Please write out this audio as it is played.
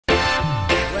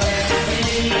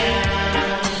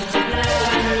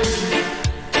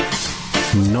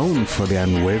for their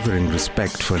unwavering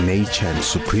respect for nature and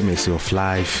supremacy of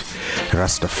life,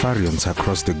 Rastafarians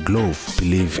across the globe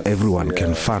believe everyone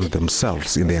can find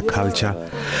themselves in their culture.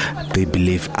 They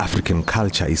believe African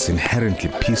culture is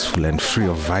inherently peaceful and free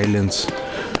of violence.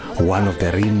 One of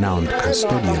the renowned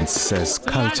custodians says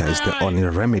culture is the only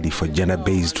remedy for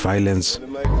gender-based violence.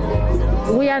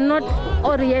 We are not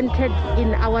oriented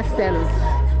in ourselves.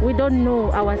 We don't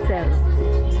know ourselves.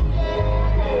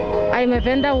 I'm a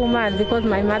Venda woman because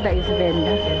my mother is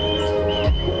Venda.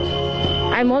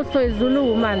 I'm also a Zulu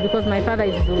woman because my father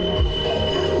is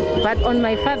Zulu. But on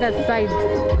my father's side,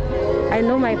 I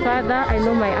know my father, I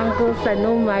know my uncles, I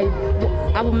know my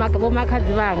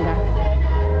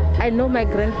I know my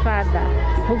grandfather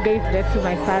who gave birth to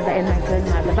my father and my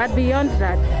grandmother. But beyond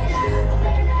that,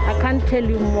 I can't tell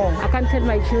you more. I can't tell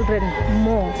my children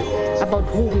more about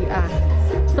who we are.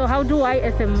 So how do I,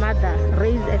 as a mother,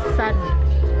 raise a son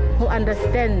who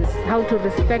understands how to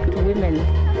respect women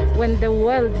when the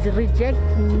world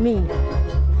rejects me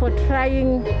for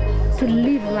trying to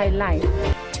live my life?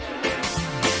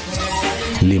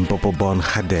 Limpopo-born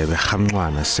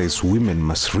Hadebe-Ramncwana says women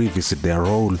must revisit their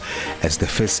role as the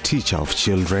first teacher of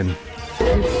children.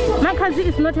 Makazi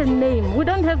is not a name. We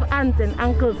don't have aunts and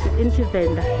uncles in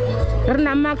Chivenda.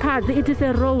 Makazi, it is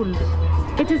a role.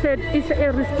 It's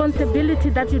a responsibility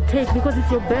that you take because it's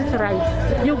your birthright.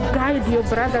 You guide your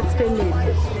brother's family.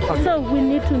 So we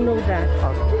need to know that.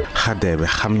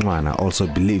 Hadebe-Ramncwana also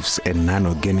believes a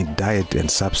non-organic diet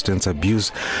and substance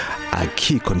abuse are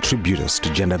key contributors to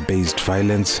gender-based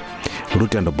violence.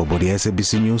 Rutando Bobodi,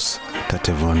 SABC News,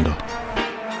 Tatevondo.